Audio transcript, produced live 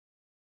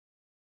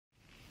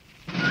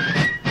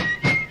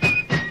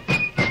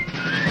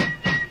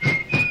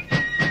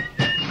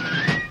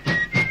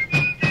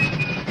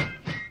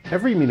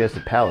Every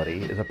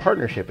municipality is a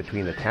partnership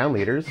between the town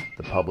leaders,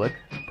 the public,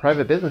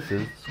 private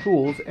businesses,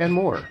 schools, and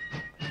more.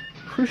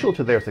 Crucial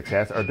to their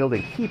success are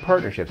building key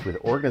partnerships with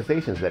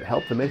organizations that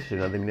help the mission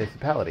of the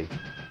municipality,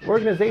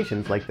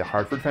 organizations like the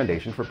Hartford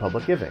Foundation for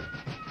Public Giving.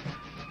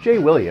 Jay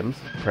Williams,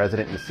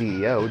 President and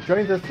CEO,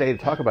 joins us today to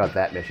talk about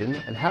that mission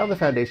and how the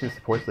foundation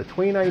supports the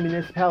 29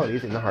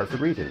 municipalities in the Hartford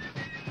region,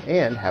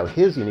 and how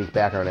his unique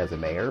background as a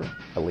mayor,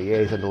 a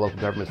liaison to local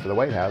governments for the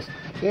White House,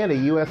 and a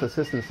U.S.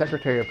 Assistant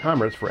Secretary of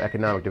Commerce for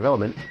Economic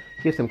Development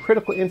gives him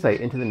critical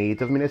insight into the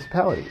needs of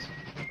municipalities.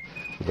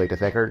 We'd like to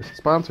thank our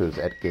sponsors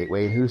at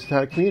Gateway and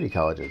Housatonic Community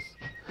Colleges.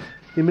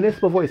 The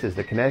Municipal Voice is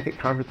the Connecticut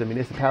Conference of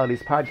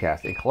Municipalities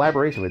podcast in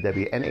collaboration with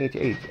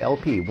WNHH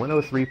LP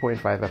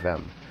 103.5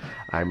 FM.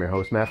 I'm your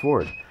host, Matt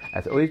Ford.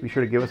 As always, be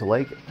sure to give us a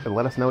like and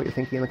let us know what you're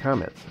thinking in the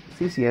comments.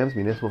 CCM's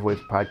Municipal Voice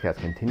podcast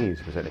continues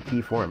to present a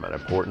key forum on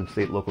important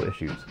state and local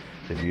issues.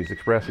 The views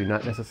expressed do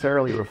not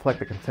necessarily reflect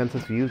the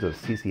consensus views of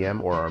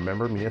CCM or our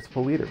member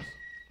municipal leaders.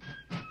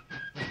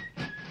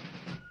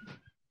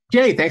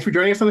 Jay, thanks for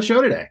joining us on the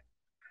show today.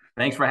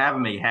 Thanks for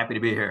having me. Happy to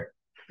be here.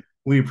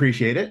 We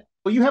appreciate it.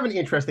 Well, you have an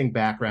interesting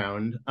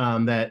background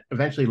that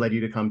eventually led you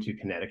to come to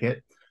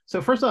Connecticut.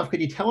 So first off,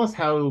 could you tell us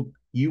how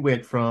you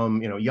went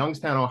from,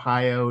 Youngstown,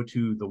 Ohio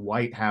to the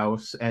White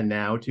House and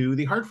now to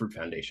the Hartford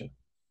Foundation?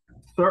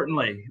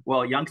 Certainly.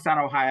 Well, Youngstown,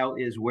 Ohio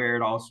is where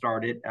it all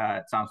started.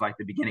 It sounds like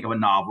the beginning of a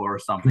novel or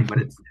something, but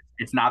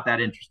it's not that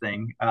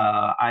interesting.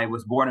 I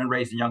was born and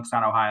raised in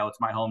Youngstown, Ohio. It's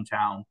my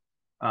hometown.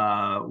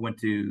 Went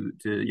to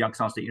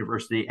Youngstown State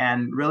University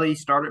and really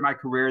started my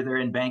career there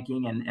in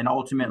banking and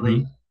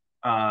ultimately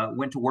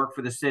went to work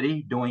for the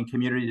city doing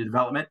community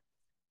development.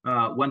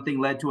 One thing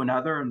led to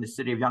another, and the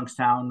city of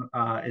Youngstown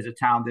is a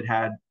town that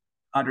had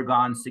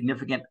undergone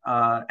significant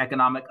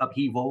economic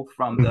upheaval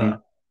from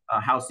the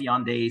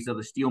halcyon days of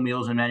the steel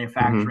mills and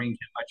manufacturing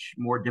to much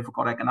more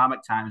difficult economic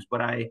times. But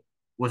I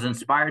was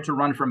inspired to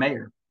run for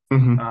mayor.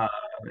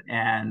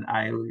 And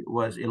I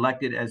was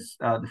elected as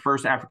the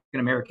first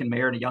African-American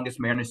mayor and the youngest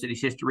mayor in the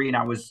city's history. And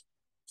I was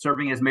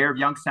serving as mayor of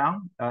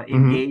Youngstown,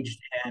 engaged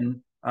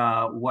in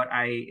what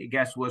I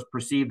guess was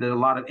perceived as a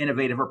lot of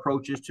innovative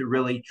approaches to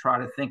really try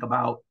to think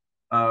about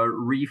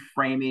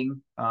reframing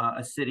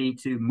a city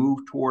to move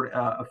toward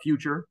a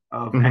future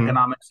of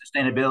economic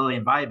sustainability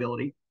and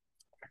viability.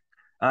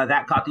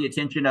 That caught the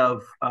attention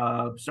of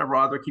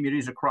several other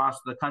communities across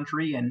the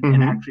country and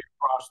actually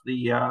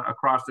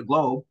across the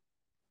globe.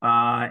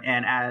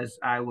 And as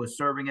I was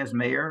serving as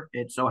mayor,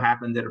 it so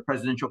happened that a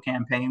presidential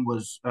campaign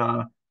was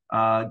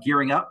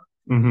gearing up.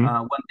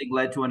 One thing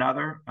led to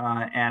another,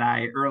 and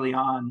I early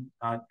on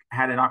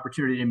had an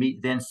opportunity to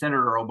meet then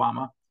Senator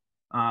Obama.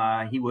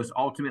 He was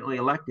ultimately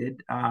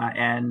elected,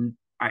 and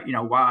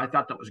while I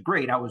thought that was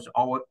great, I was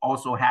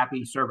also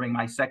happy serving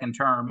my second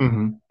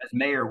term as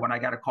mayor when I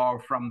got a call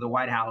from the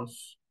White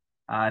House,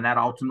 and that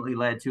ultimately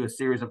led to a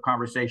series of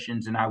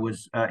conversations, and I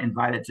was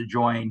invited to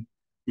join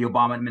the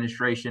Obama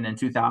administration in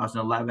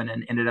 2011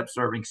 and ended up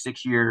serving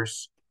 6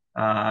 years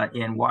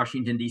in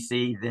Washington,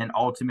 D.C., then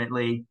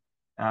ultimately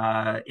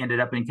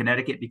ended up in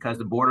Connecticut because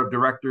the board of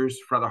directors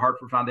for the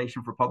Hartford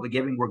Foundation for Public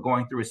Giving were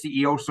going through a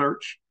CEO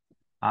search.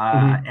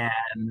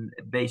 And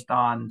based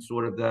on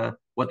sort of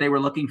what they were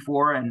looking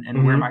for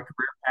and where my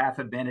career path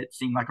had been, it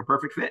seemed like a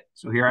perfect fit.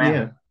 So here I am.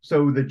 Yeah.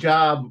 So the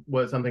job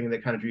was something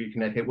that kind of drew you to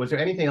Connecticut. Was there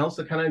anything else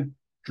that kind of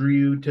drew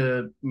you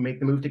to make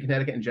the move to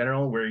Connecticut in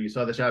general, where you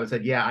saw the job and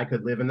said, yeah, I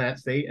could live in that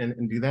state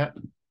and do that?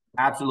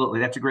 Absolutely.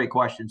 That's a great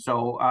question.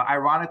 So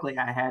ironically,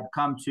 I had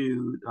come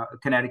to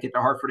Connecticut,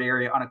 the Hartford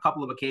area, on a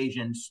couple of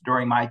occasions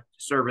during my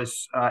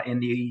service in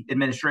the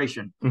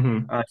administration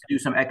to do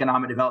some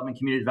economic development,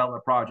 community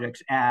development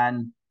projects,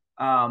 and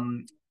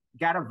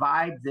got a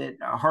vibe that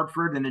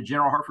Hartford and the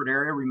general Hartford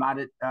area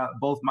reminded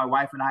both my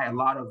wife and I a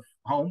lot of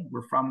home.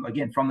 We're from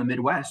the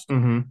Midwest.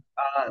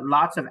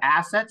 Lots of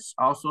assets,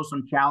 also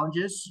some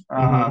challenges,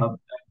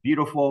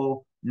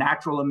 beautiful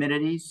natural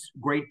amenities,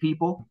 great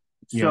people.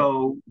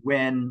 So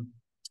when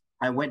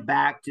I went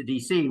back to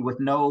DC with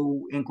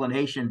no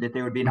inclination that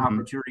there would be an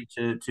opportunity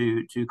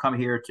to come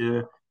here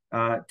to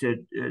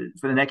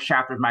for the next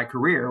chapter of my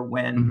career,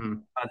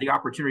 when the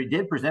opportunity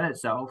did present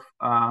itself,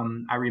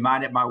 I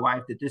reminded my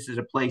wife that this is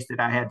a place that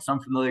I had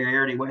some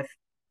familiarity with.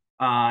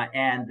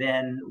 And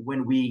then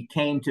when we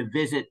came to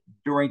visit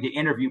during the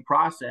interview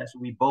process,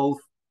 we both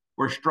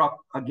were struck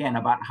again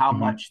about how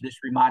much this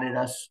reminded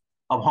us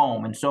of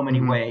home in so many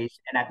ways.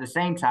 And at the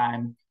same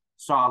time,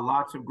 saw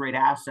lots of great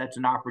assets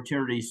and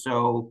opportunities.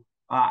 So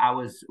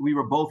we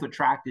were both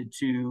attracted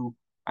to,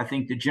 I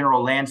think, the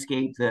general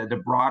landscape,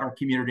 the broader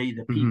community,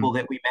 the people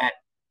that we met.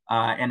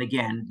 And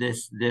again,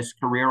 this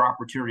career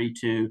opportunity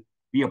to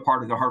be a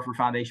part of the Hartford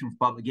Foundation for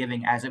Public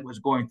Giving as it was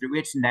going through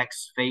its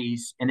next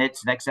phase and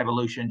its next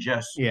evolution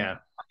just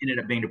ended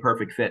up being the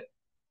perfect fit.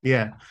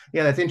 Yeah,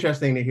 that's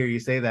interesting to hear you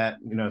say that,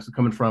 so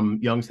coming from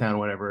Youngstown,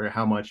 whatever,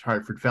 how much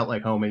Hartford felt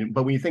like home.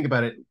 But when you think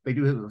about it, they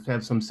do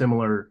have some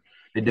similar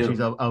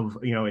issues of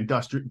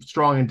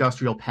strong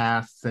industrial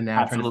pasts, and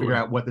now trying to figure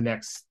out what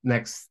the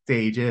next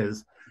stage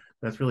is.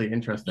 That's really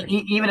interesting.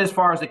 Even as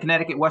far as the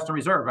Connecticut Western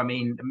Reserve. I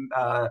mean,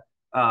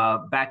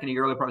 back in the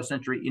early part of the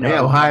century,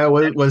 Yeah, Ohio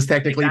was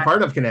technically exactly,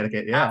 part of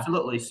Connecticut. Yeah.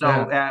 absolutely. Yeah.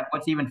 So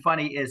what's even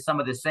funny is some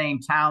of the same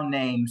town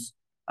names,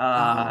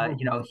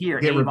 Oh, here,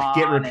 get Avon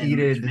and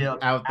repeated Litchfield.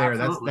 out there.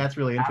 Absolutely, That's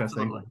really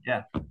interesting. absolutely,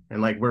 yeah,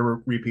 And like we're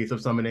repeats of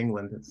some in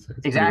England. It's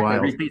pretty exactly.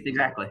 wild. Repeats,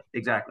 exactly,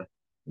 exactly.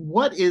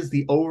 What is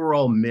the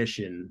overall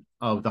mission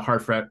of the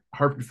Hartford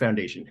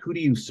Foundation? Who do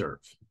you serve?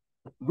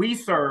 We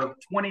serve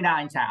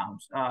 29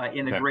 towns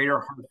in the Okay. greater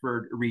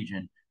Hartford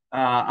region,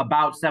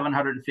 about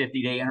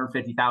 750 to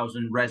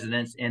 850,000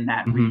 residents in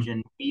that Mm-hmm.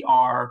 region. We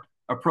are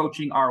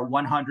approaching our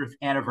 100th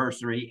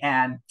anniversary.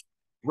 And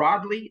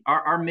broadly,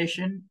 our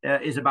mission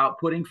is about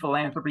putting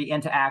philanthropy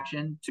into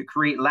action to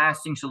create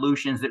lasting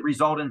solutions that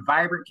result in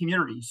vibrant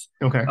communities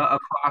Okay.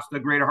 across the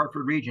greater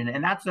Hartford region.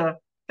 And that's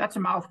a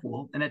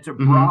mouthful, and it's a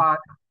Mm-hmm. broad,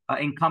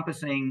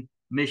 encompassing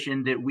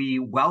mission that we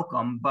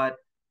welcome. But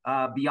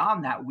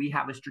beyond that, we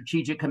have a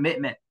strategic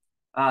commitment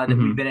that we've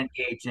Mm-hmm. been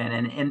engaged in.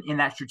 And in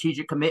that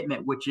strategic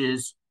commitment, which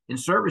is in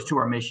service to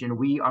our mission,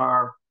 we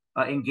are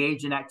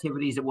engaged in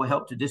activities that will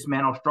help to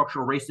dismantle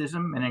structural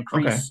racism and Okay.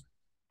 increase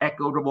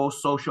equitable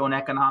social and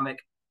economic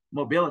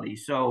mobility.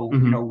 So,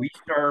 Mm-hmm. we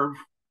serve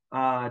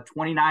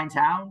 29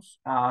 towns,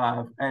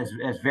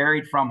 as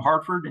varied from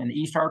Hartford and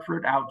East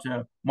Hartford out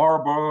to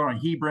Marlborough and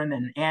Hebron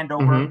and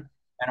Andover, Mm-hmm.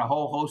 and a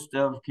whole host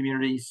of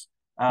communities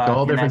So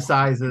all in that different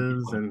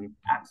sizes and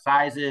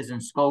sizes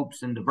and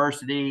scopes and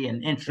diversity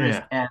and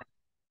interest, yeah,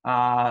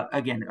 and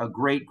again, a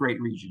great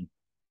region.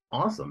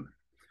 awesome.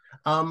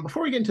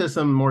 Before we get into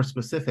some more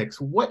specifics,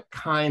 what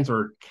kinds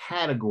or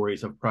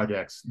categories of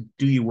projects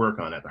do you work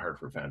on at the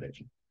Hartford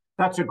Foundation?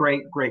 That's a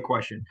great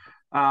question.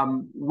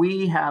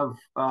 We have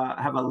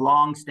a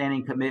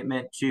long-standing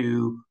commitment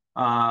to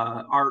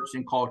arts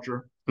and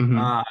culture, Mm-hmm.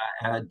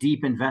 uh,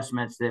 deep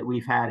investments that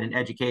we've had in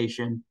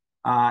education,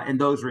 and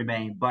those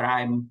remain. But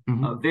I'm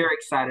Mm-hmm. very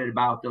excited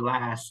about the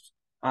last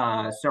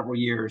several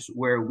years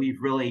where we've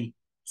really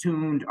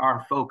tuned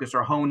our focus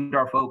or honed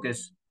our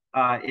focus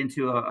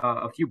into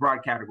a few broad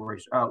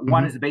categories. One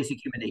Mm-hmm. is the basic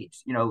human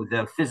needs,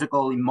 the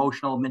physical,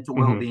 emotional, mental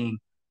Mm-hmm. well-being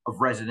of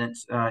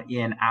residents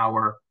in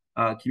our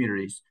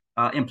communities.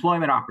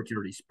 Employment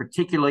opportunities,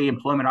 particularly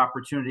employment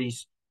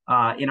opportunities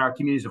in our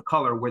communities of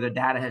color, where the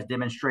data has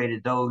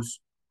demonstrated those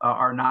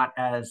are not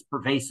as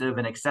pervasive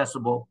and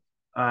accessible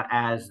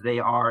as they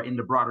are in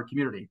the broader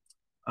community.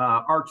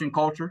 Arts and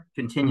culture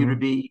continue to Mm-hmm.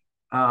 be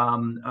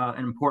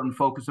an important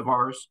focus of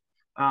ours.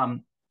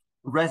 Um,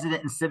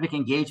 Resident and civic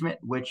engagement,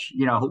 which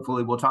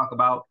hopefully we'll talk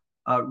about,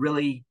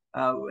 really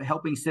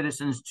helping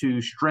citizens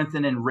to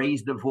strengthen and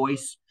raise the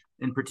voice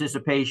and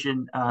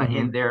participation in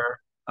Mm-hmm. their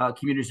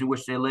communities in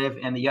which they live.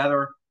 And the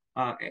other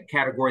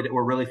category that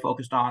we're really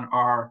focused on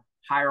are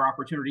higher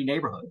opportunity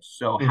neighborhoods,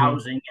 so Mm-hmm.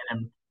 housing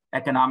and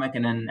economic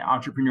and then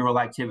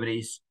entrepreneurial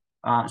activities.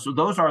 So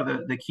those are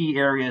the key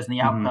areas and the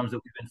Mm-hmm. outcomes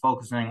that we've been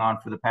focusing on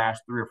for the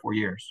past 3 or 4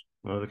 years.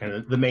 Well, the kind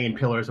of the main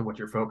pillars of what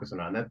you're focusing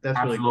on. That's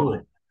really Absolutely.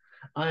 cool.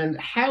 And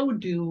how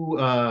do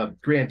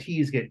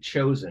grantees get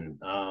chosen?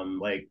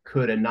 Like,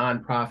 could a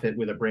nonprofit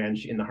with a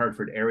branch in the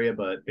Hartford area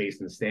but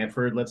based in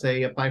Stanford, let's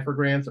say, apply for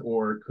grants,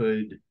 or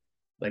could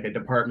like a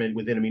department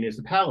within a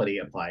municipality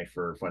apply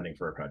for funding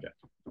for a project?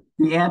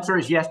 The answer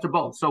is yes to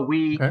both. So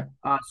we Okay.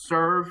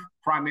 serve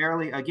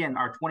primarily, again,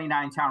 our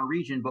 29 town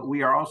region, but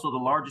we are also the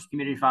largest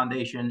community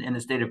foundation in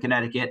the state of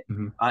Connecticut,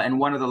 Mm-hmm. and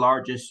one of the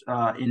largest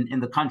in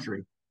the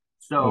country.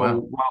 Oh wow. So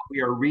while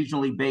we are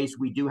regionally based,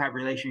 we do have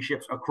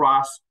relationships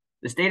across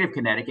the state of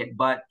Connecticut.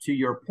 But to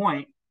your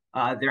point,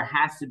 there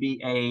has to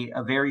be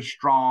a very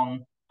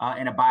strong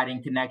and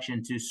abiding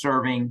connection to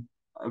serving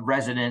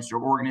residents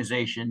or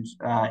organizations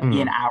in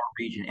Mm-hmm. our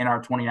region, in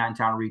our 29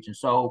 town region.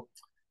 So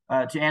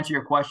to answer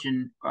your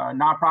question,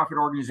 nonprofit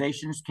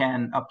organizations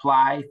can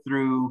apply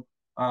through,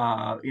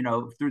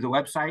 through the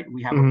website.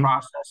 We have a Mm-hmm.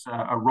 process,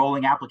 a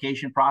rolling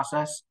application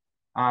process,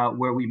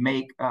 where we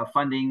make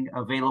funding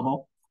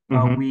available.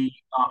 Mm-hmm. We,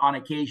 on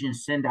occasion,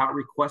 send out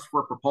requests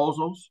for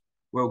proposals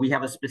where we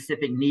have a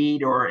specific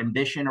need or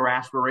ambition or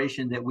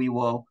aspiration that we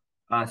will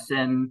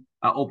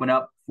open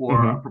up for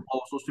Mm-hmm.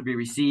 proposals to be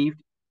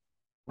received.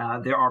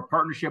 There are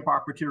partnership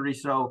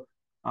opportunities. So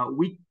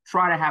we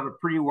try to have a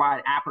pretty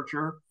wide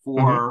aperture Mm-hmm.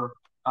 for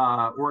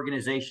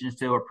organizations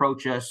to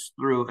approach us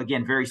through,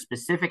 again, very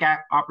specific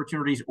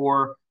opportunities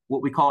or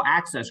what we call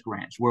access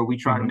grants, where we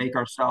try to Mm-hmm. make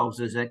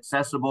ourselves as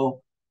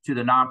accessible to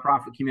the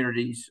nonprofit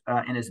communities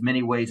in as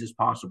many ways as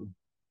possible.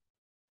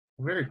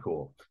 Very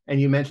cool. And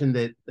you mentioned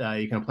that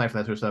you can apply for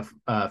that sort of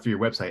stuff through your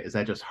website. Is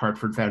that just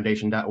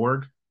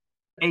hartfordfoundation.org?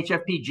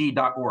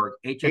 HFPG.org,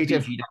 HF.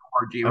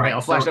 HFPG.org, Okay, right?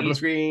 I'll So flash up on the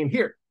screen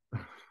here.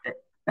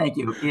 thank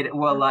you.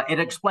 It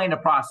explained the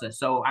process.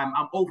 So I'm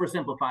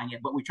oversimplifying it,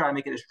 but we try to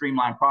make it a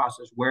streamlined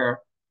process where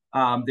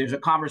there's a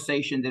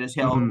conversation that is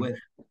held Mm-hmm. with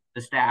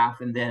the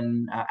staff, and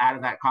then out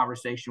of that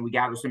conversation, we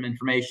gather some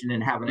information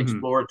and have an Mm-hmm.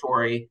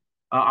 exploratory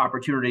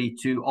opportunity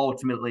to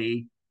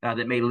ultimately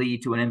that may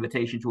lead to an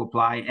invitation to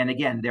apply. And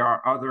again, there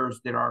are others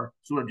that are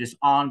sort of just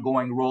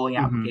ongoing rolling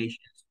Mm-hmm.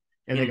 applications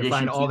And in they can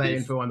find addition all to that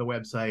this, info on the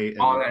website,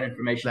 all and that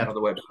information that's on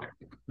the website.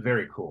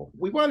 very cool.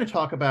 We want to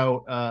talk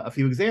about a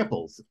few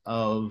examples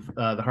of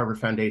the Harvard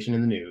Foundation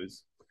in the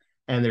news.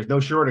 And there's no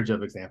shortage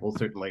of examples,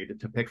 certainly,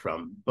 to pick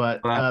from.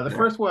 But the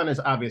first one is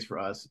obvious for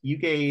us. You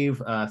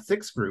gave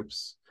 6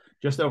 groups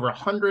just over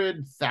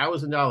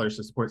 $100,000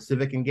 to support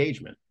civic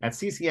engagement. At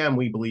CCM,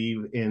 we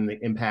believe in the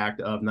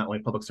impact of not only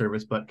public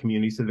service, but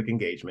community civic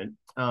engagement.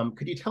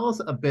 Could you tell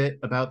us a bit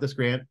about this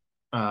grant,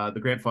 the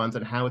grant funds,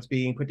 and how it's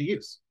being put to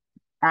use?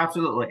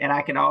 Absolutely. And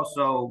I can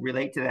also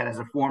relate to that as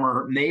a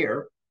former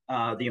mayor,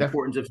 the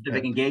importance of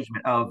civic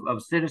engagement,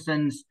 of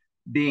citizens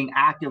being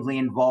actively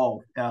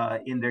involved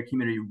in their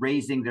community,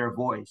 raising their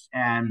voice.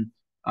 And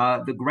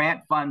the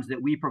grant funds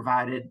that we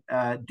provided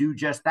do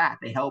just that.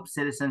 They help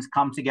citizens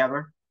come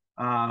together,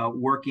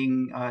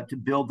 working to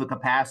build the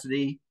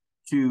capacity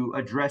to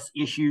address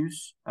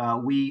issues.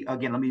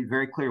 Again, let me be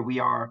very clear, we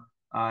are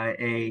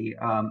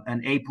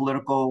an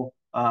apolitical,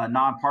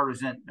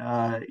 nonpartisan,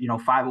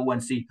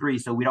 501c3,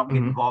 so we don't get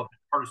involved in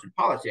partisan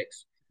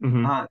politics.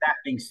 That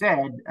being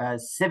said,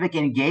 civic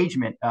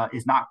engagement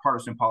is not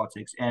partisan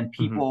politics, and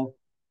people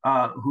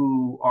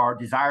who are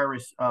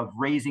desirous of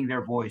raising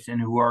their voice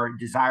and who are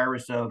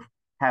desirous of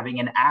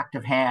having an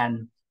active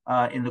hand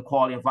in the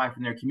quality of life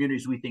in their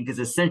communities, we think is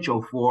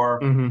essential for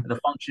the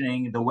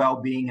functioning, the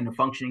well-being, and the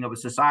functioning of a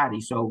society.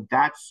 So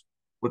that's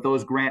what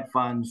those grant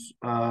funds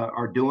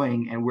are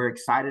doing, and we're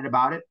excited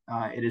about it.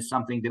 It is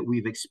something that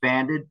we've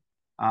expanded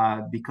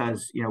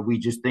because we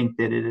just think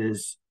that it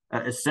is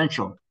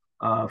essential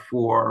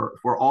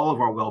for all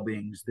of our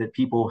well-beings, that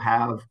people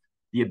have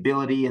the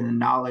ability and the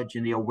knowledge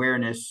and the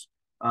awareness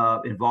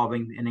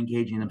involving and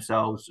engaging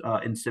themselves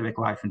in civic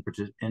life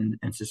and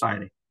in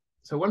society.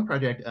 So one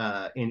project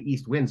in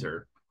East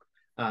Windsor,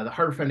 the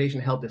Hartford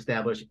Foundation helped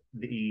establish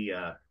the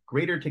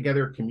Greater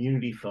Together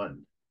Community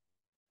Fund.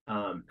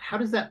 How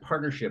does that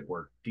partnership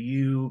work? Do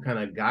you kind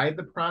of guide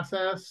the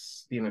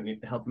process,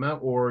 need to help them out,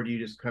 or do you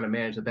just kind of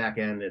manage the back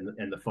end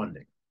and the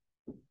funding?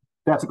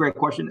 That's a great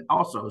question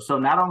also. So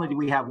not only do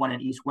we have one in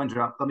East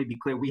Windsor, let me be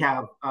clear, we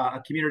have a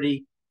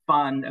community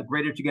fund, a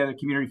Greater Together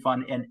Community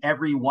Fund in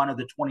every one of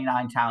the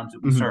 29 towns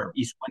that we serve,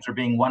 East Windsor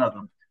being one of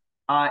them.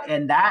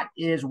 And that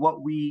is what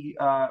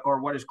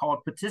what is called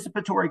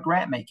participatory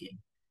grant making.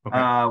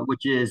 Okay.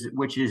 Which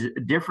is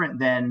different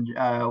than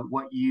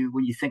when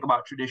you think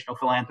about traditional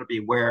philanthropy,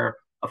 where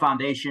a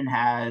foundation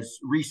has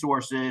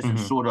resources and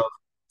sort of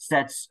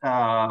sets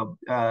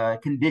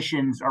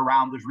conditions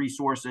around those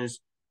resources.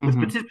 With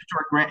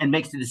participatory grant and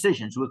makes the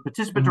decisions. With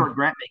participatory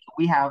grant making,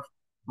 we have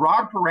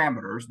broad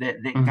parameters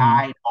that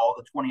guide all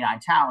the 29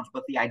 towns,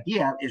 but the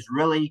idea is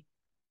really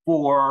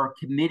for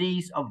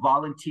committees of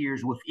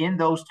volunteers within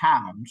those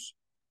towns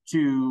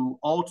to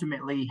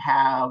ultimately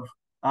have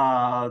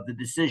the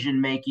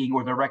decision-making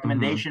or the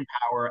recommendation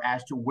power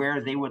as to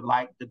where they would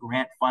like the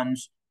grant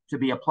funds to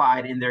be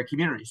applied in their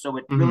community. So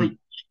it really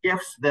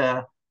shifts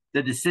the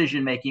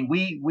decision-making.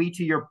 We,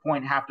 to your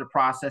point, have to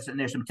process it, and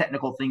there's some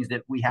technical things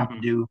that we have to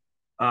do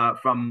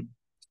from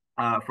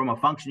a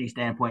functioning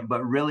standpoint,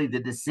 but really the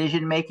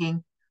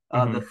decision-making,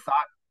 the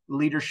thought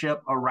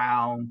leadership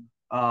around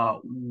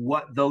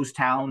what those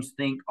towns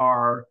think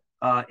are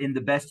in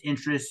the best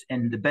interest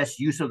and the best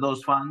use of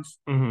those funds,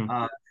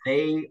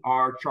 they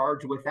are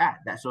charged with that.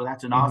 So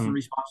that's an awesome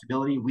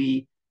responsibility.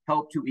 We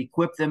help to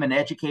equip them and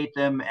educate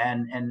them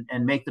and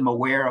make them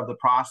aware of the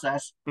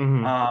process.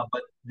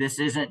 But this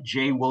isn't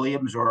Jay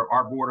Williams or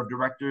our board of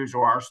directors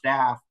or our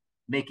staff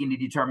making the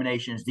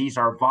determinations. These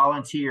are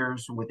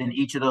volunteers within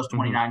each of those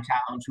 29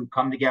 towns who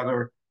come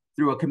together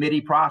through a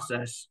committee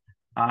process.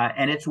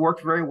 And it's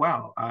worked very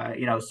well.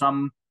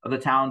 Some of the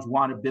towns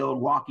want to build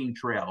walking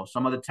trails.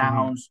 Some of the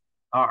towns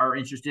are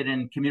interested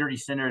in community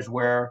centers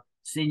where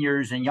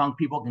seniors and young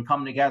people can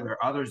come together.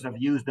 Others have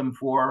used them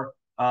for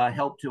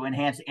help to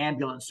enhance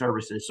ambulance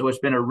services. So it's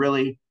been a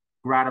really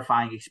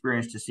gratifying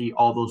experience to see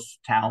all those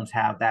towns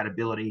have that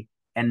ability.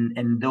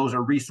 And those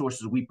are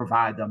resources we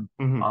provide them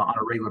on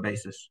a regular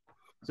basis.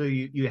 So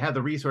you have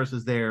the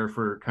resources there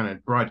for kind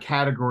of broad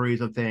categories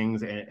of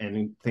things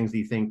and things that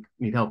you think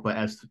need help, but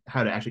as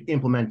how to actually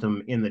implement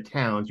them in the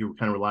towns, you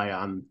kind of rely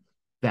on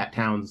that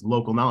town's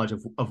local knowledge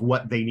of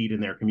what they need in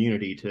their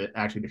community to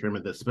actually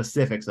determine the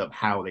specifics of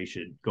how they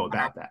should go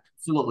about that.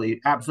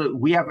 Absolutely.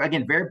 We have,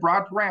 again, very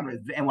broad parameters.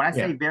 And when I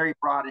say very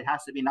broad, it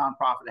has to be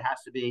nonprofit. It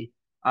has to be,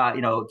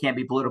 it can't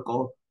be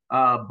political.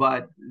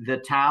 But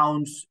the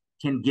towns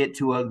can get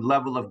to a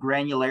level of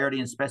granularity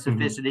and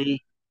specificity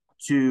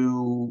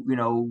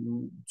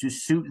to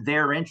suit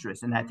their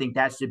interests. And I think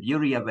that's the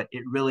beauty of it.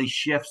 It really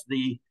shifts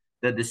the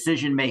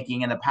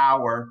decision-making and the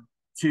power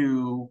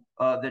to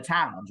the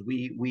towns.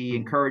 We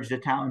encourage the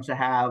towns to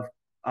have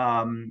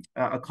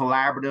a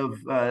collaborative,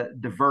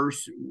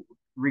 diverse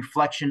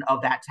reflection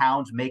of that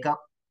town's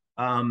makeup.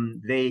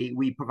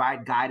 We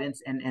provide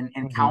guidance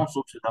and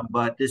counsel to them,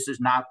 but this is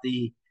not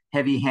the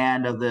heavy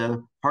hand of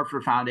the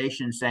Hartford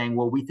Foundation saying,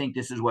 well, we think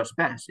this is what's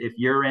best. If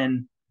you're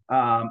in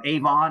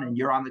Avon and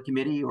you're on the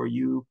committee, or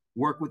you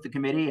work with the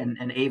committee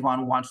and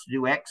Avon wants to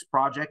do X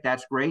project,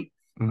 that's great.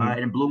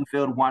 Mm-hmm. and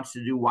Bloomfield wants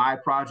to do Y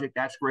project.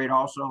 That's great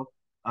also.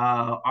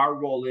 Our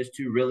role is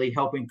to really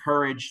help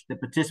encourage the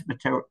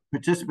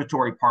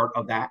participatory part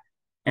of that,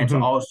 and to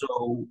Mm-hmm.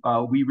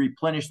 also we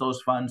replenish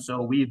those funds.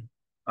 So we've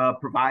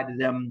provided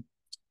them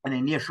an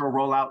initial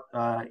rollout.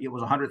 It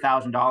was $100,000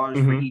 for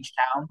Mm-hmm. each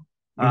town.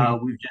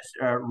 Mm-hmm. We've just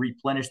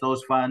replenished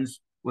those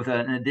funds with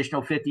an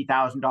additional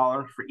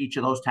 $50,000 for each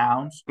of those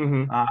towns.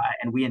 Mm-hmm.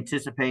 And we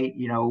anticipate,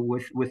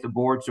 with the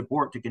board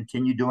support, to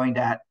continue doing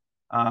that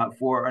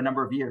for a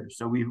number of years.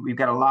 So we've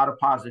got a lot of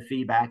positive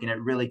feedback, and it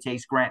really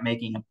takes grant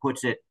making and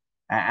puts it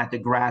at the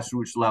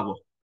grassroots level.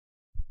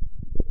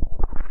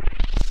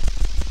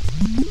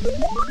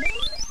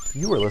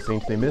 You are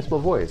listening to the Municipal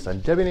Voice on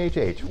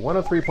WNHH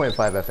 103.5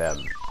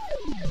 FM.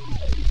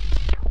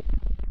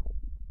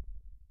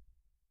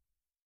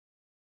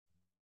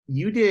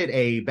 You did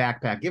a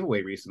backpack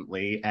giveaway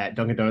recently at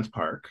Dunkin' Donuts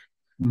Park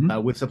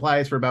with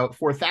supplies for about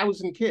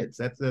 4,000 kids.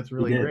 That's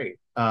really great.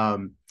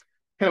 Kind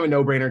of a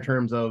no-brainer in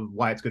terms of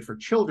why it's good for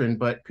children,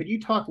 but could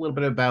you talk a little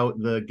bit about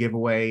the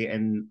giveaway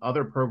and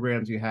other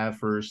programs you have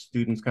for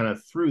students kind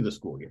of through the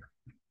school year?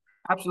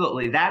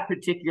 Absolutely. That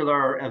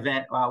particular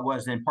event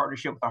was in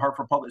partnership with the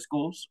Hartford Public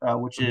Schools,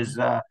 which is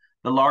the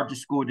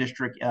largest school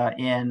district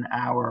in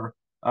our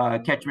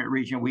catchment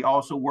region. We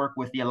also work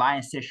with the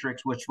Alliance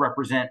districts, which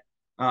represent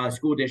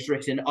school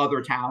districts in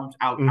other towns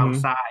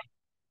outside.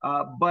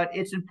 But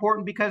it's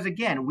important because,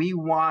 again, we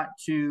want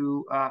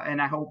to,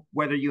 and I hope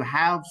whether you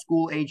have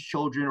school-age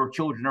children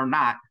or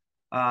not,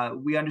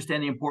 we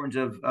understand the importance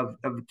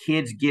of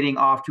kids getting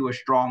off to a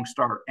strong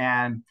start.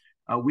 And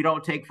we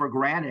don't take for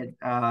granted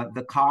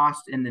the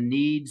cost and the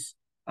needs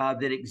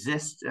that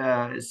exist.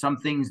 Some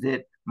things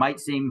that might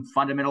seem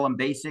fundamental and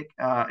basic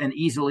and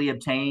easily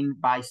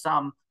obtained by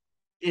some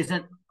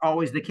isn't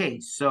always the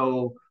case.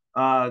 So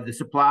the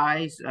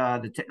supplies,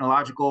 the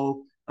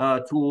technological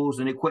tools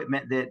and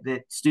equipment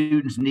that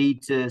students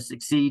need to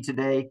succeed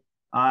today,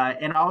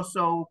 and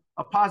also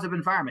a positive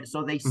environment.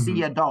 So they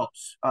see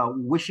adults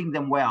wishing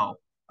them well,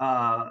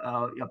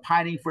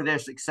 pining for their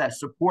success,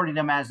 supporting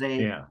them as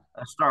a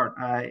start.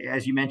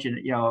 As you mentioned,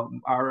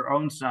 our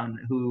own son,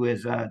 who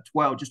is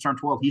 12, just turned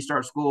 12, he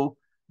starts school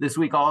this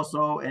week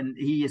also, and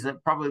he is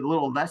probably a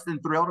little less than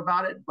thrilled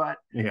about it, but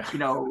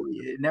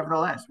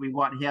nevertheless, we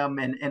want him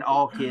and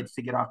all kids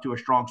to get off to a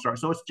strong start.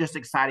 So it's just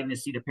exciting to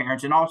see the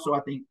parents, and also I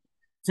think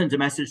sends a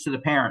message to the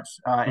parents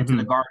and to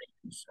the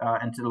guardians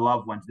and to the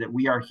loved ones that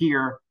we are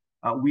here.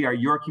 We are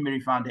your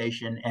community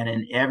foundation, and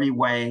in every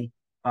way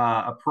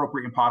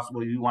appropriate and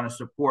possible, we want to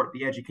support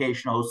the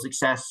educational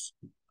success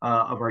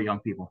of our young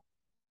people.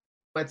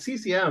 At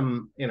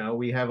CCM,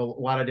 we have a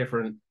lot of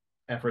different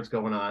efforts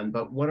going on,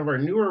 but one of our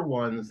newer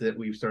ones that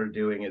we've started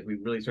doing is we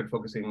really started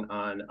focusing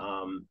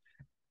on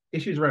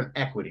issues around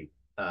equity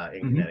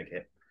in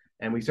Connecticut.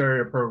 And we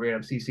started a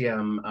program,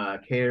 CCM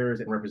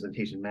Cares and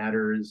Representation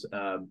Matters.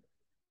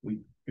 We,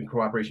 in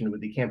cooperation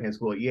with the Campaign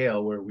School at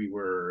Yale, where we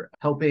were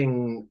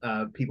helping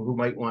people who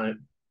might want to,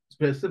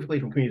 specifically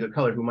from communities of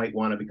color, who might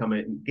want to become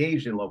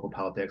engaged in local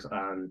politics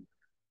on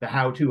the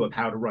how-to of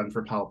how to run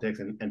for politics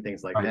and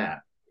things like that.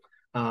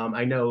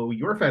 I know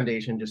your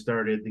foundation just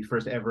started the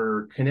first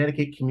ever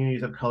Connecticut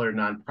Communities of Color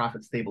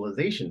Nonprofit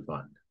Stabilization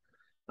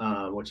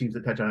Fund, which seems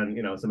to touch on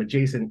some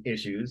adjacent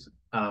issues.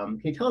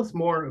 Can you tell us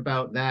more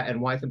about that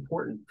and why it's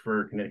important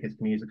for Connecticut's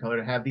communities of color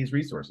to have these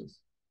resources?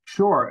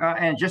 Sure,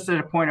 and just as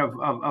a point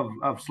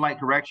of slight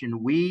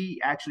correction, we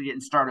actually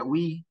didn't start it.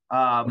 We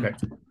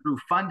through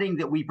funding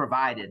that we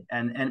provided,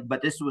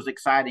 but this was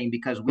exciting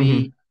because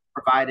we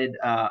provided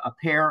a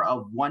pair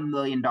of $1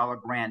 million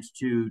grants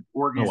to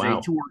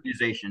two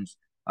organizations.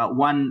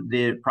 One,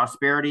 the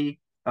Prosperity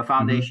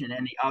Foundation,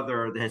 and the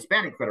other, the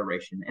Hispanic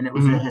Federation. And it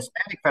was the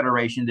Hispanic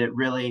Federation that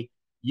really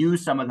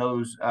used some of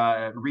those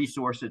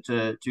resources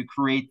to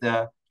create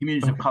the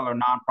Communities of Color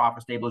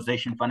Nonprofit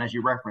Stabilization Fund, as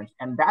you referenced.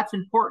 And that's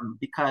important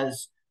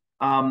because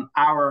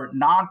our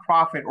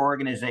nonprofit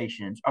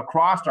organizations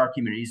across our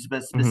communities,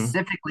 but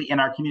specifically in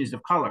our communities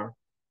of color,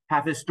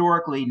 have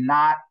historically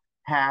not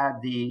had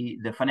the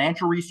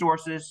financial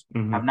resources,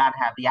 have not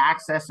had the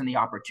access and the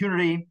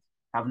opportunity,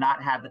 have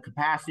not had the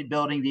capacity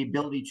building, the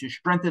ability to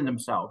strengthen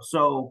themselves.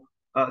 So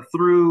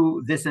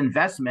through this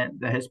investment,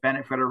 the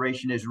Hispanic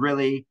Federation is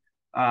really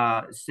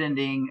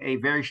sending a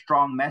very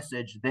strong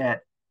message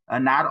that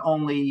not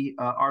only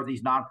are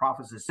these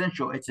nonprofits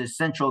essential, it's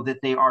essential that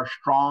they are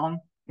strong,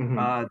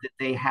 that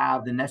they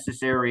have the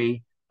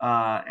necessary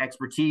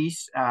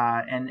expertise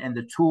and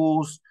the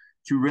tools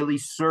to really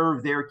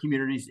serve their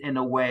communities in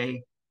a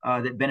way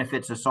that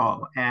benefits us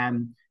all.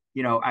 And,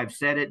 I've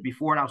said it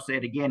before and I'll say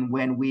it again,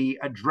 when we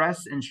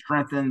address and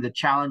strengthen the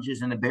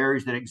challenges and the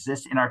barriers that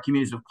exist in our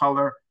communities of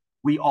color,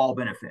 we all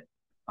benefit.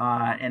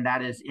 And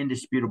that is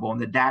indisputable. And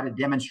the data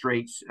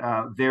demonstrates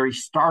very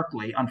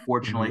starkly,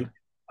 unfortunately,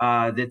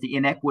 that the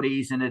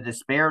inequities and the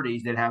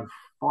disparities that have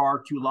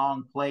far too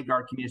long plagued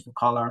our communities of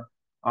color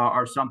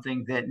are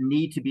something that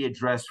need to be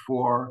addressed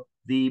for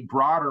the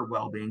broader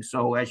well-being.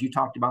 So as you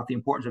talked about the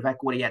importance of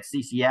equity at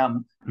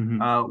CCM,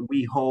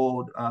 we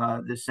hold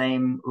the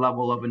same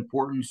level of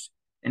importance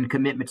and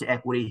commitment to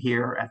equity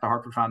here at the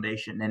Hartford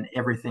Foundation and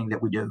everything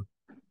that we do.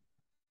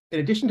 In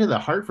addition to the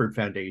Hartford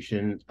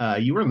Foundation,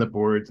 you were on the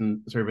boards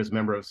and serve as a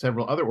member of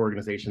several other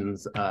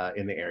organizations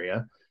in the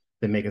area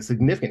that make a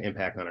significant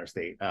impact on our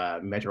state.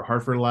 Metro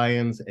Hartford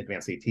Alliance,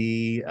 Advanced AT,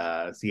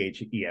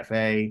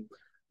 CHEFA.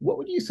 What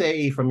would you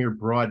say, from your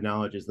broad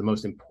knowledge, is the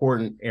most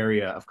important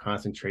area of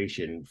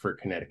concentration for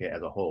Connecticut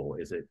as a whole?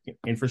 Is it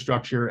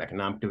infrastructure,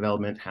 economic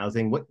development,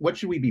 housing? What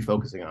should we be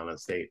focusing on the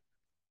state?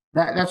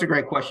 That's a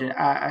great question.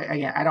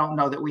 Again, I don't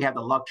know that we have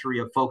the luxury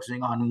of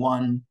focusing on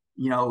one,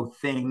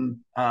 thing,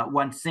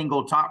 one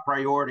single top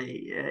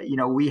priority.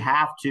 We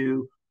have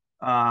to,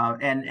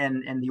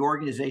 and the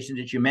organizations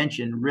that you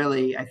mentioned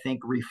really, I think,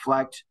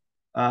 reflect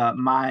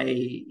my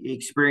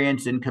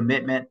experience and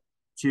commitment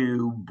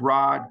to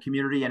broad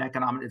community and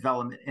economic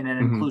development in an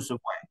inclusive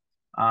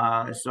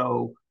way.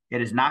 So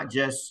it is not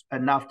just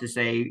enough to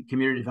say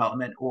community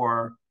development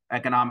or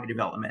economic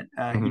development.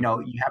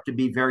 You have to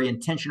be very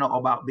intentional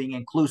about being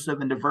inclusive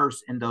and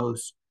diverse in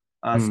those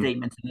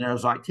statements and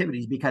those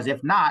activities, because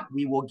if not,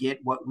 we will get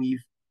what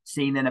we've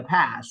seen in the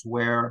past,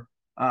 where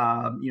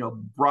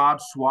broad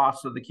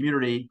swaths of the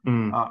community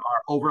are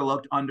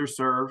overlooked,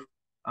 underserved,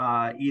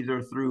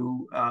 either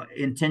through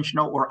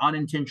intentional or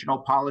unintentional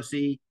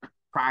policy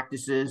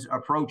practices,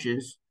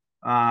 approaches,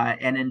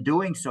 and in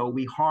doing so,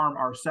 we harm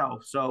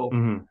ourselves. So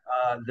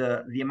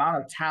the amount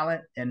of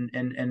talent and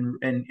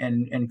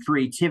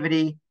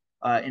creativity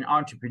and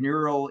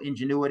entrepreneurial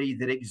ingenuity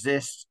that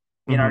exists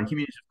in our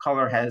communities of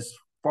color has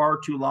far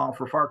too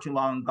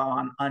long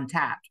gone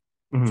untapped.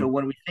 So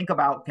when we think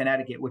about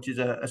Connecticut, which is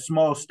a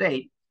small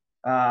state,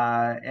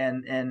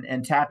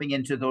 and tapping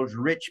into those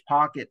rich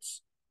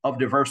pockets of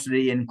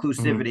diversity and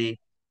inclusivity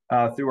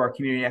through our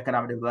community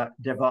economic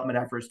development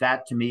efforts,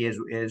 that to me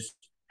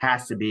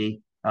has to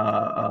be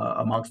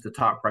amongst the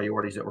top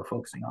priorities that we're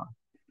focusing on.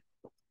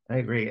 I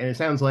agree. And it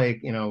sounds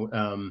like,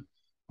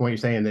 what you're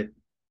saying, that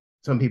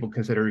some people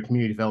consider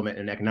community development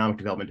and economic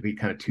development to be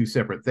kind of two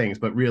separate things,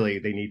 but really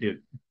they need to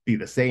be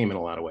the same in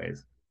a lot of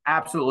ways.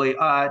 Absolutely.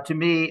 To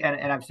me,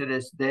 and I've said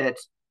this, that,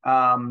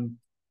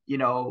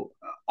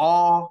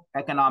 all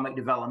economic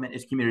development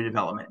is community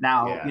development.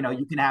 Now,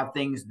 you can have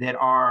things that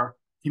are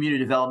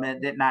community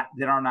development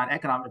that are not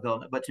economic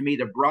development. But to me,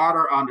 the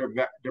broader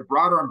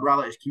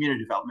umbrella is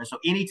community development. So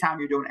anytime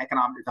you're doing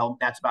economic development,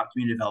 that's about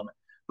community development.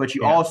 But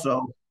you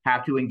also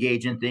have to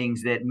engage in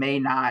things that may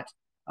not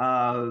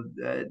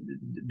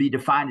be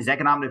defined as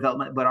economic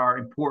development, but are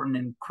important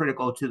and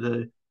critical to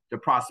the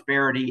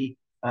prosperity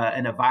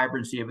and the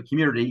vibrancy of a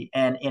community.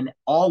 And in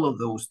all of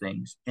those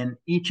things, in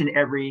each and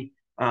every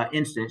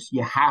instance,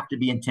 you have to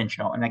be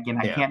intentional. And again,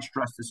 I can't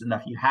stress this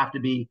enough. You have to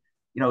be,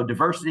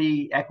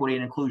 diversity, equity,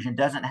 and inclusion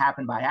doesn't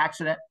happen by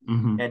accident.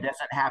 It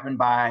doesn't happen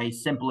by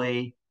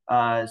simply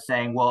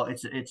saying, well,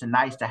 it's a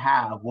nice to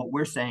have. What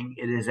we're saying,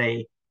 it is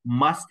a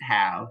must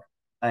have.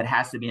 It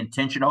has to be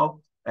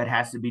intentional. It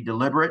has to be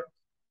deliberate.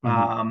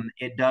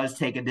 It does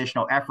take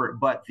additional effort,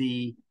 but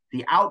the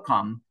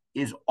outcome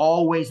is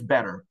always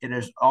better. It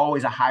is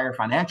always a higher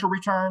financial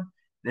return.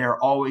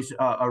 They're always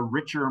a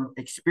richer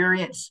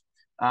experience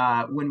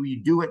when we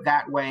do it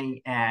that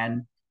way.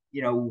 And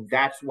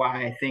that's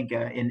why I think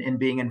in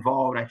being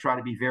involved, I try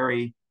to be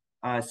very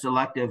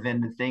selective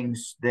in the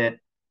things that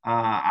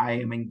I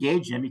am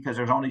engaged in, because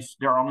there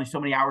are only so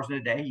many hours in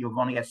a day. You've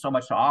only got so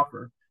much to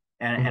offer,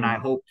 and I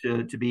hope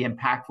to be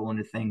impactful in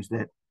the things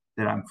that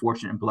I'm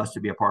fortunate and blessed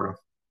to be a part of.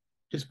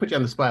 Just put you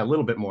on the spot a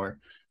little bit more,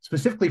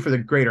 specifically for the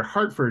greater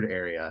Hartford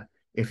area.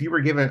 If you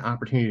were given an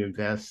opportunity to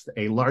invest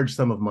a large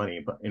sum of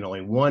money, but in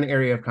only one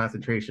area of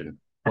concentration,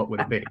 what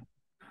would it be?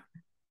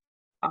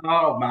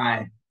 Oh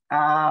my.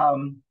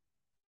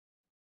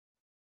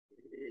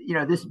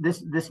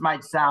 This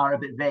might sound a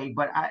bit vague,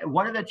 but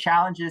one of the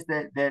challenges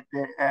that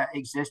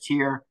exist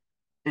here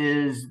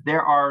is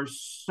there are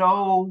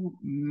so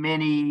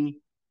many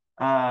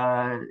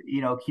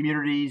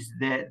communities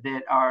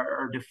that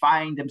are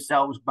defining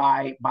themselves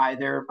by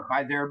their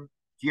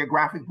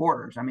geographic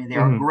borders. I mean, they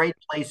are great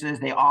places.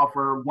 They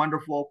offer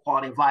wonderful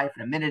quality of life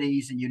and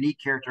amenities and unique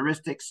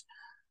characteristics,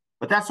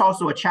 but that's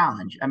also a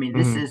challenge. I mean,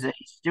 this is a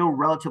still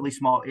relatively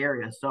small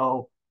area.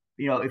 So,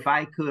 if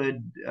I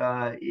could,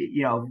 I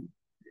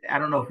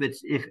don't know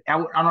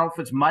if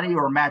it's money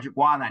or a magic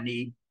wand I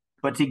need,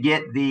 but to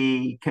get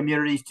the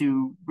communities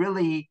to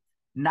really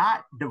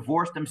not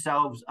divorce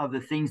themselves of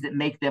the things that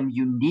make them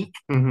unique,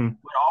 but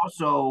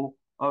also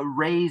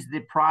raise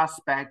the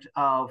prospect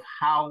of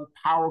how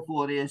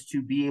powerful it is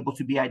to be able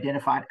to be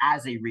identified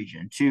as a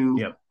region,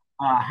 to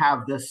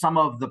have the sum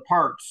of the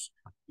parts,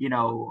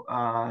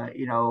 to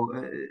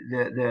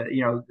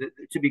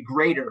be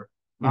greater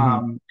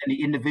than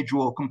the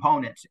individual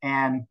components.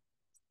 And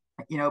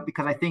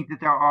because I think that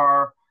there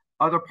are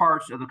other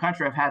parts of the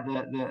country. I've had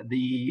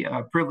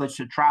the privilege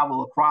to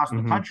travel across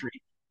the country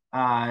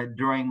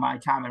during my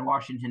time in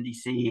Washington,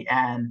 D.C.,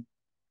 and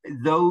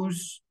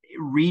those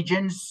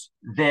regions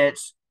that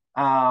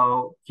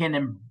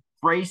can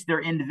embrace their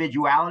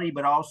individuality,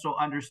 but also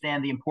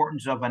understand the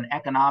importance of an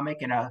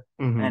economic and a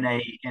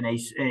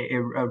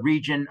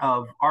region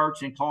of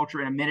arts and culture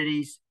and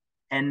amenities,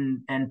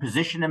 and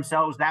position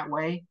themselves that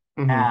way,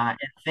 and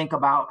think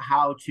about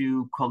how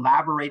to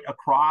collaborate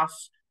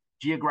across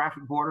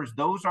geographic borders.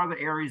 Those are the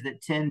areas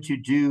that tend to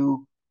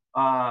do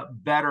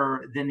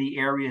better than the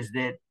areas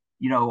that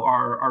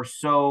are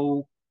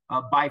so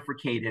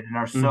bifurcated and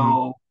are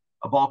so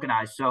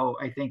balkanized. So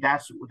I think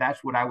that's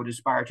what I would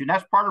aspire to, and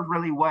that's part of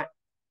really what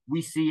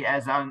we see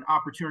as an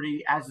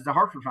opportunity as the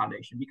Hartford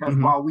Foundation, because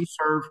while we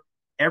serve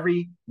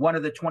every one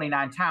of the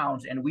 29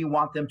 towns and we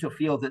want them to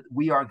feel that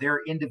we are their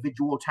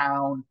individual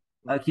town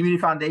community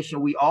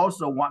foundation, we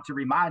also want to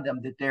remind them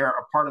that they're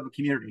a part of the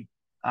community,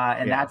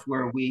 and that's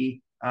where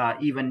we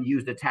even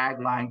use the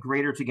tagline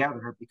 "Greater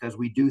Together," because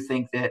we do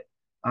think that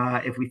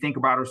if we think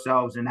about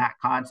ourselves in that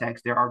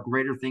context, there are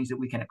greater things that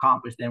we can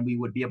accomplish than we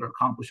would be able to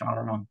accomplish on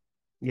our own.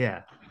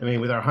 Yeah. I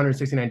mean, with our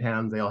 169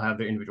 towns, they all have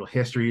their individual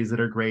histories that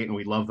are great, and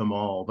we love them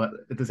all. But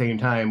at the same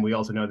time, we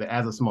also know that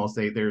as a small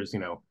state, there's,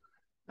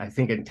 I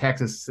think in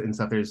Texas and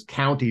stuff, there's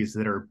counties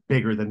that are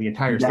bigger than the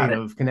entire state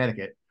of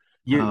Connecticut.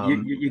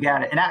 You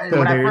got it. And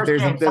so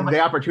there's the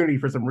opportunity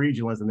for some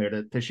regionalism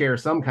there to share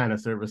some kind of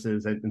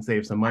services and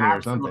save some money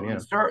or something. Yeah.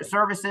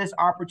 Services,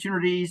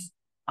 opportunities.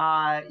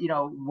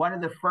 One of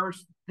the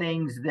first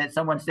things that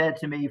someone said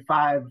to me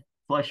 5+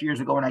 years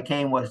ago when I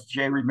came was,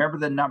 "Jay, remember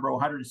the number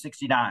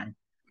 169."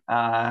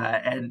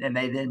 And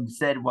they then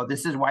said, "Well,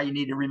 this is why you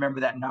need to remember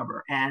that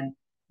number." And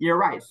you're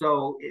right.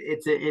 So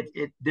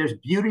there's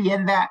beauty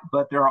in that,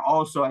 but there are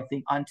also, I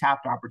think,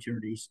 untapped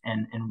opportunities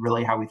and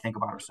really how we think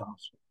about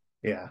ourselves.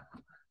 Yeah.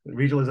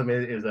 Regionalism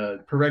is a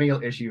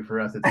perennial issue for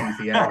us at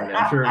CCM, and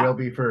I'm sure it will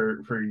be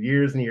for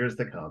years and years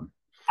to come.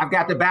 I've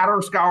got the Battle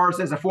of Scars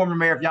as a former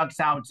mayor of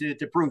Youngstown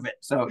to prove it.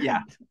 So,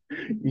 yeah.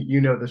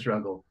 You know the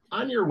struggle.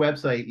 On your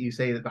website, you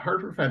say that the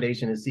Hartford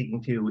Foundation is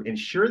seeking to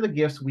ensure the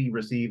gifts we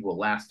receive will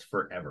last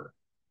forever.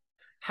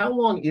 How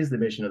long is the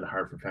mission of the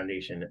Hartford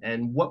Foundation,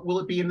 and what will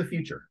it be in the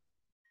future?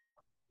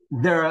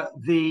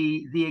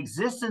 The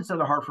existence of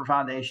the Hartford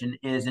Foundation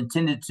is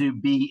intended to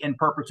be in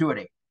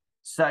perpetuity,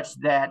 such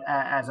that,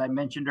 as I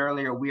mentioned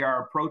earlier, we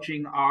are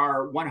approaching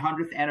our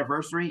 100th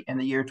anniversary in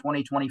the year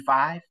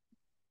 2025.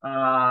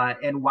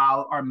 And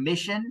while our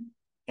mission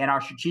and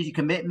our strategic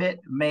commitment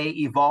may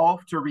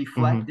evolve to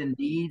reflect the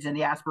needs and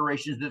the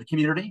aspirations of the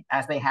community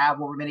as they have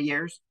over many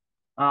years,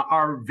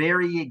 our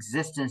very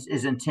existence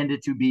is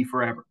intended to be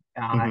forever.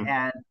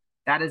 And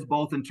that is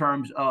both in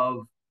terms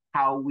of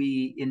how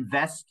we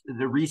invest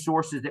the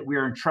resources that we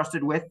are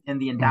entrusted with in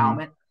the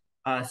endowment,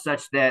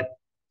 such that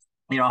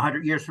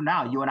 100 years from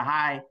now, you and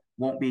I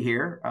won't be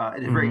here.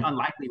 It is very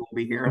unlikely we'll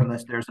be here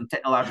unless there's some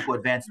technological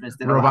advancements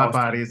that robot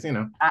bodies,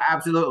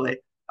 Absolutely.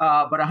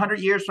 But 100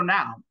 years from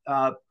now,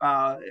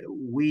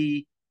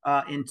 we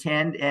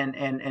intend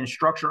and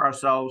structure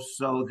ourselves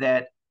so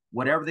that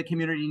whatever the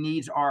community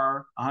needs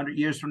are 100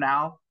 years from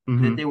now,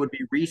 that there would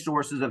be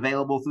resources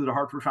available through the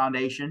Hartford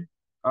Foundation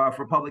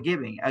for public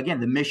giving. Again,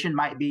 the mission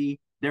might be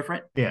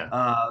different.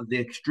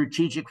 The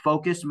strategic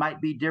focus might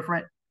be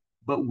different,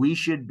 but we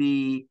should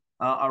be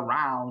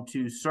around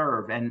to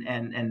serve.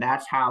 And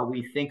that's how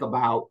we think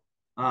about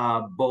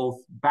both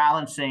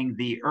balancing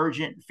the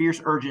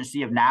fierce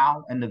urgency of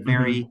now and the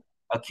very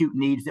acute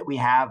needs that we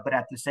have, but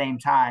at the same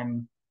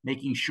time,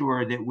 making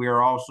sure that we're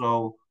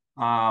also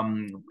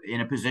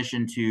in a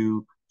position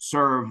to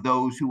serve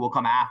those who will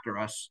come after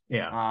us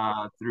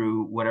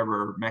through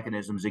whatever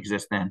mechanisms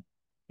exist then.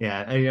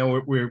 Yeah,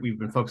 and, we've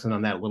been focusing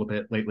on that a little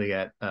bit lately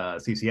at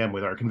CCM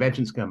with our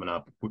conventions coming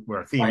up, where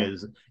our theme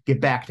is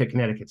get back to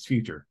Connecticut's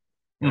future.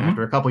 And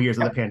after a couple of years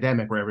of the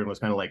pandemic, where everyone was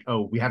kind of like,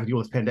 "Oh, we have to deal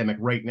with this pandemic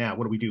right now.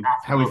 What do we do?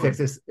 Absolutely. How do we fix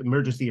this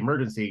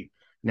emergency?"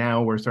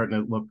 Now we're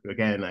starting to look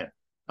again at,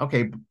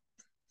 okay,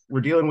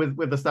 we're dealing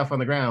with the stuff on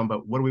the ground,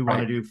 but what do we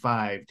want to do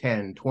 5,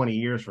 10, 20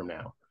 years from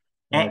now?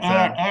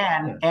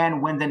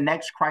 And when the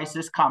next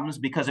crisis comes,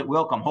 because it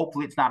will come,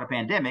 hopefully it's not a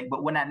pandemic,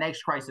 but when that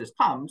next crisis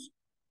comes,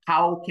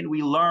 how can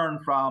we learn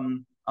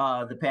from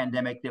the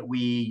pandemic that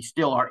we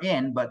still are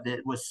in, but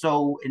that was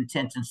so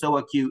intense and so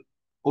acute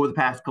over the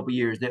past couple of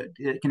years, that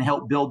it can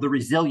help build the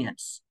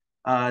resilience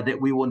that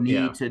we will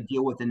need to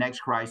deal with the next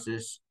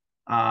crisis,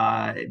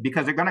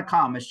 because they're going to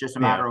come. It's just a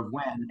matter of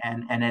when,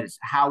 and it's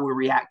how we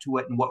react to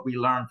it and what we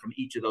learn from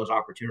each of those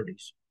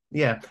opportunities.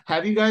 Yeah.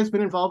 Have you guys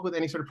been involved with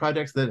any sort of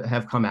projects that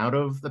have come out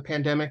of the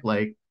pandemic,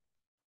 like,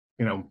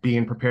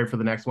 being prepared for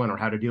the next one or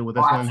how to deal with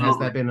this one? Has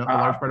that been a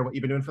large part of what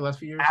you've been doing for the last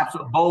few years?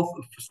 Absolutely. Both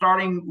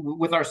starting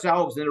with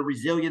ourselves and a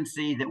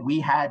resiliency that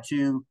we had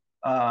to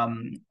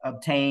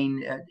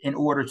obtain in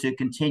order to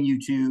continue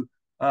to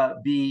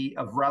be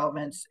of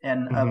relevance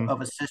and of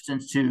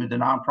assistance to the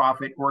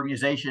nonprofit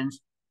organizations,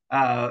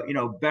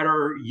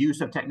 better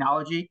use of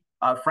technology.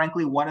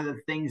 Frankly, one of the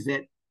things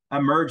that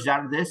emerged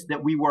out of this,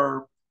 that we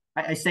were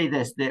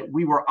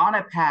on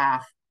a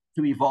path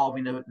to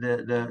evolving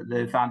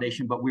the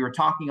foundation, but we were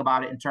talking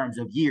about it in terms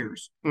of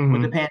years.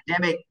 What the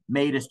pandemic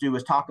made us do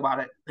was talk about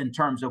it in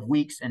terms of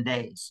weeks and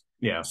days.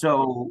 Yeah.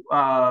 So,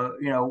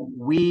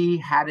 we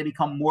had to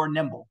become more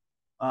nimble.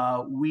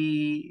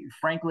 we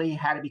frankly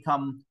had to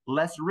become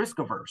less risk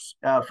averse.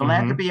 Mm-hmm.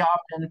 Philanthropy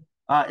often,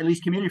 at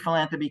least community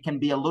philanthropy, can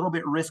be a little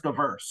bit risk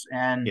averse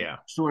and Yeah.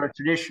 sort of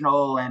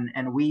traditional.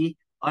 And we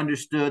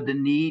understood the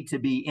need to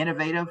be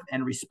innovative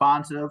and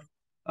responsive,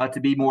 to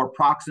be more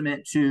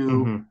proximate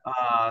to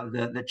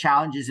Mm-hmm. the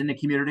challenges in the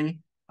community.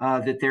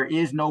 That there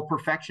is no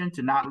perfection,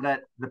 to not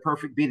let the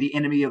perfect be the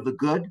enemy of the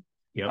good,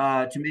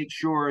 Yep. to make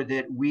sure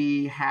that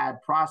we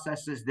had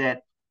processes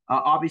that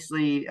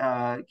obviously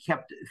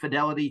kept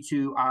fidelity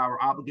to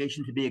our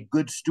obligation to be a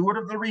good steward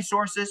of the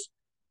resources,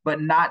 but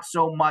not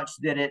so much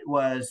that it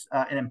was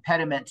an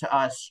impediment to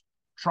us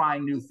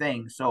trying new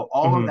things. So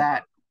all of Mm-hmm.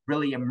 that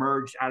really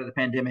emerged out of the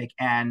pandemic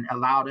and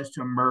allowed us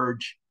to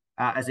emerge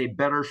as a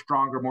better,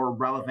 stronger, more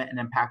relevant and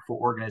impactful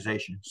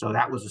organization. So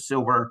that was a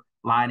silver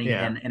lining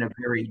Yeah. in a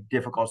very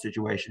difficult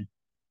situation.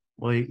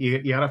 Well, you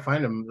got to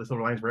find them, the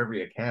silver lines, wherever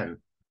you can.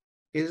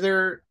 Is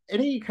there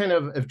any kind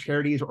of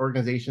charities or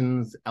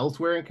organizations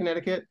elsewhere in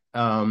Connecticut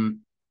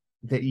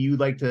that you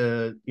like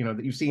to,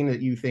 that you've seen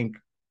that you think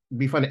would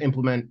be fun to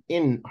implement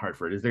in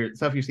Hartford? Is there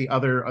stuff you see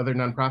other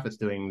nonprofits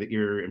doing that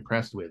you're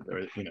impressed with,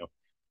 or?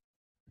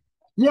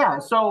 Yeah,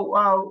 so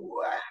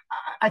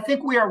I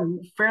think we are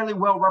fairly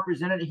well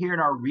represented here in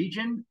our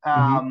region.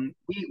 Mm-hmm.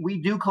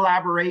 We do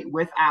collaborate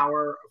with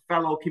our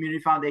fellow community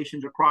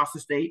foundations across the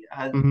state,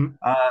 Mm-hmm.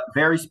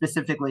 very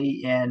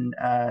specifically in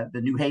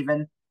the New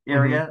Haven Mm-hmm.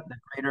 area, the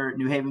Greater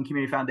New Haven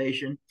Community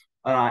Foundation,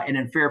 and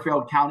in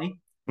Fairfield County,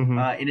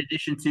 Mm-hmm. in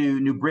addition to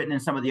New Britain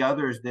and some of the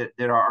others that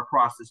are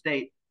across the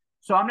state.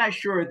 So I'm not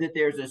sure that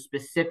there's a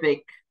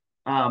specific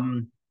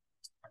um,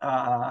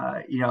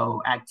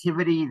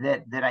 activity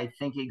that I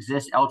think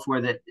exists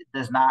elsewhere that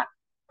does not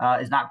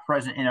is not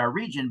present in our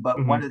region. But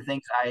one Mm-hmm. of the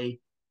things I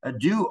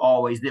do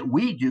always that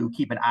we do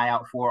keep an eye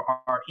out for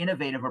are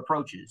innovative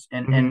approaches.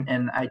 And and Mm-hmm.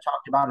 and I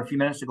talked about a few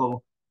minutes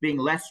ago being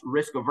less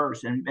risk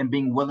averse and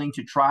being willing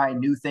to try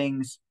new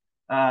things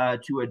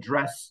to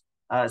address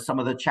some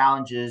of the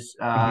challenges,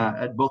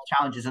 Mm-hmm. both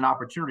challenges and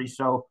opportunities.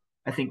 So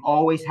I think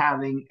always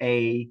having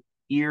a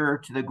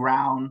ear to the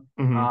ground,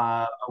 Mm-hmm.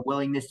 a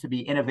willingness to be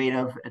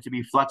innovative, to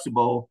be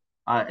flexible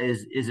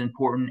is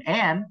important,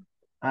 and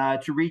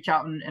to reach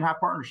out and have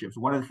partnerships.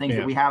 One of the things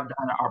that Yeah. we have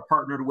done are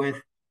partnered with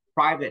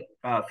private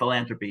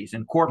philanthropies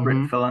and corporate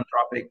Mm-hmm.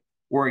 philanthropic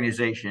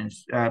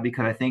organizations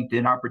because I think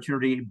an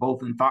opportunity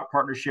both in thought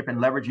partnership and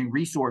leveraging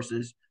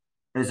resources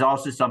is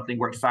also something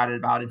we're excited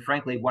about. And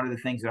frankly, one of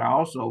the things that I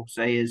also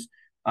say is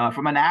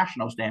from a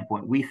national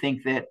standpoint, we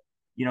think that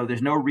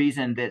there's no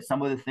reason that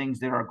some of the things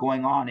that are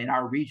going on in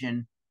our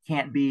region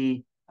can't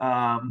be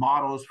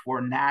models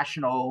for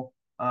national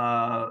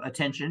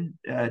attention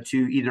to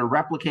either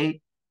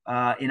replicate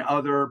in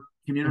other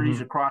communities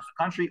Mm-hmm. across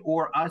the country,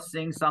 or us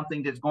seeing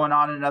something that's going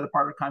on in another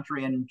part of the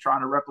country and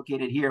trying to replicate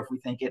it here if we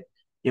think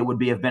it would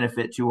be of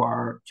benefit to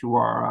our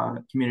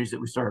communities that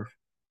we serve.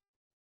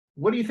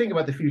 What do you think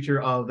about the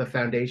future of the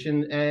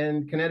foundation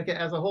and Connecticut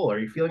as a whole? Are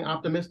you feeling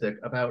optimistic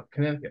about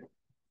Connecticut?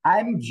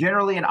 I'm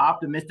generally an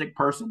optimistic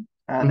person.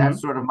 That's Mm-hmm.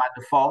 sort of my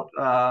default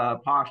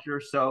posture.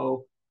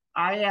 So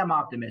I am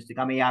optimistic.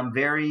 I mean, I'm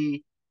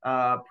very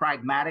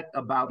pragmatic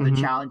about the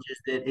Mm-hmm. challenges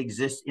that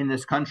exist in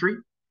this country,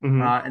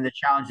 Mm-hmm. and the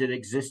challenge that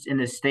exists in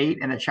this state,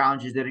 and the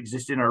challenges that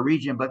exist in our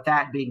region. But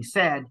that being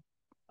said,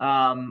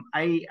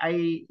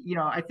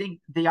 I think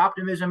the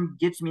optimism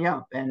gets me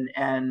up and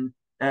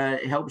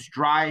it helps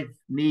drive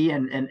me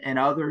and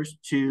others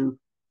to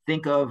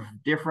think of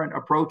different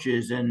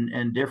approaches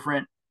and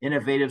different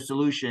innovative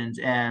solutions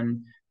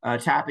and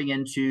tapping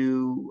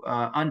into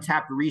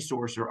untapped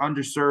resource or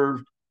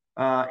underserved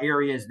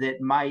areas that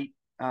might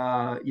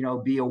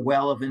be a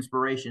well of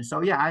inspiration.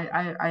 So yeah,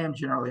 I am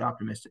generally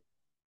optimistic.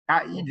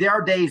 There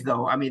are days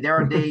though. I mean, there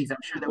are days I'm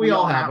sure that We we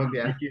all all have have them,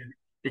 them yeah.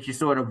 that you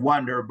sort of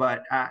wonder.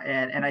 But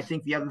and I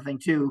think the other thing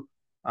too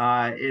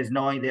is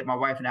knowing that my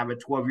wife and I have a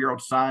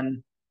 12-year-old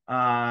son,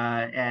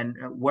 and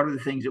what are the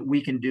things that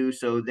we can do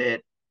so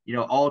that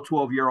all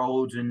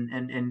 12-year-olds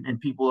and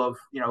people of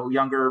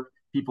younger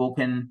people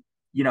can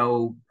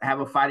have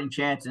a fighting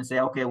chance and say,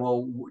 okay,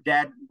 well,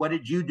 Dad, what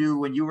did you do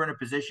when you were in a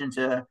position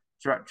to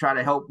try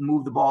to help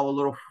move the ball a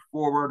little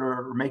forward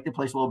or make the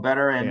place a little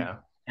better? Yeah.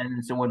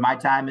 And so when my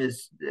time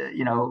is,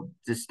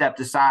 to step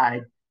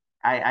aside,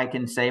 I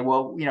can say,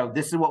 well,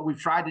 this is what we've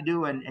tried to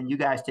do, and you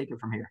guys take it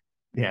from here.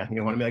 Yeah. You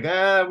don't want to be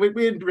like, we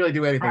didn't really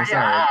do anything. Right?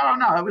 Yeah, Sorry. I don't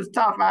know. It was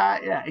tough.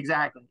 Yeah,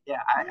 exactly. Yeah,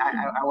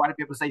 I want to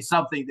be able to say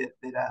something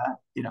that.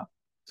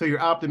 So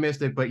you're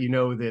optimistic, but you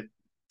know that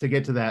to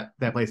get to that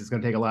place, it's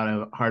going to take a lot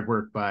of hard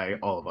work by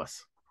all of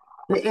us.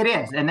 It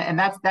is, and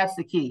that's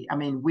the key. I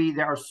mean,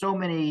 there are so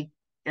many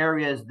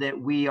areas that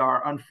we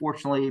are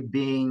unfortunately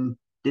being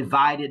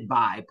divided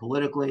by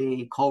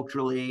politically,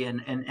 culturally,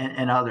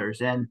 and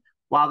others. And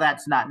while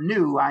that's not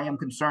new, I am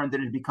concerned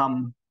that it's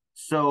become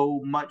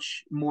so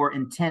much more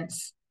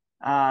intense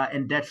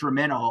and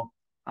detrimental.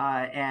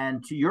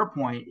 And to your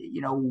point,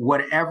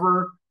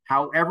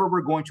 however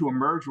we're going to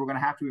emerge, we're going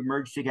to have to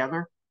emerge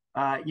together.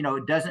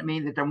 It doesn't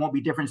mean that there won't be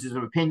differences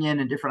of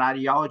opinion and different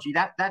ideology.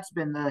 That's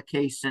been the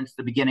case since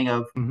the beginning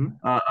Mm-hmm.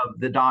 of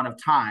the dawn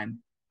of time.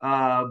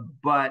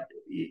 But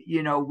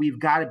we've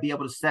got to be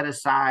able to set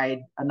aside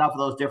enough of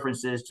those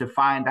differences to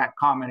find that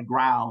common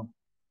ground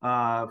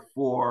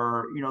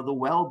for the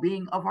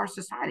well-being of our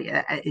society.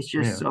 It's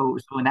just so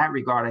in that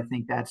regard, I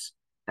think that's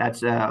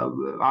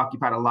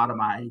occupied a lot of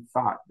my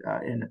thought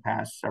in the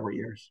past several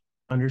years.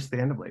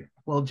 Understandably.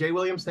 Well, Jay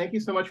Williams, thank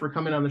you so much for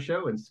coming on the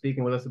show and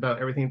speaking with us about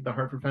everything the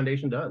Hartford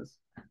Foundation does.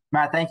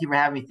 Matt, thank you for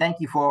having me. Thank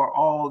you for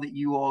all that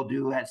you all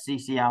do at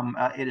CCM.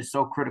 It is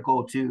so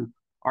critical to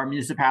our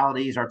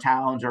municipalities, our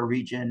towns, our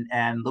region,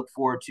 and look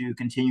forward to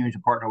continuing to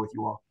partner with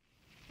you all.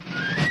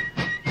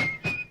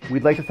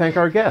 We'd like to thank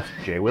our guest,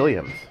 Jay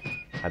Williams.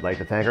 I'd like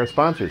to thank our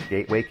sponsors,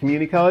 Gateway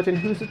Community College and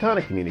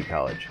Housatonic Community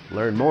College.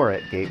 Learn more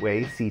at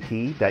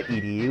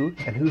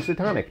gatewayct.edu and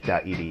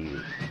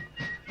housatonic.edu.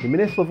 The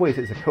Municipal Voice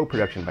is a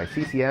co-production by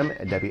CCM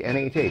and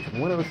WNHH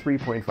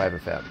 103.5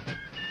 FM.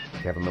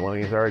 Kevin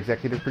Maloney is our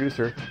executive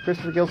producer,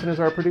 Christopher Gilson is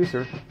our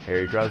producer,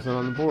 Harry Drosden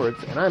on the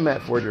boards, and I'm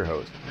Matt Ford, your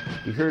host.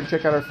 Be sure to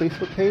check out our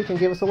Facebook page and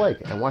give us a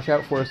like, and watch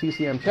out for a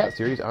CCM chat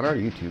series on our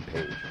YouTube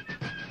page.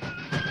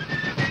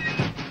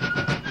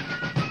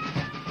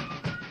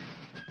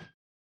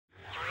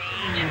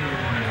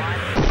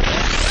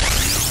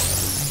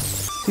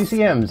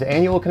 CCM's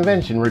annual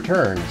convention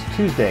returns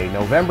Tuesday,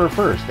 November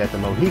 1st at the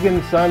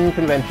Mohegan Sun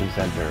Convention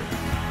Center.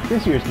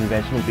 This year's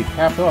convention will be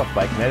capped off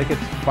by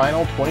Connecticut's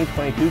final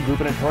 2022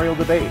 gubernatorial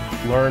debate.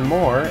 Learn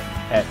more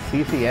at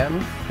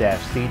ccm-ct.org.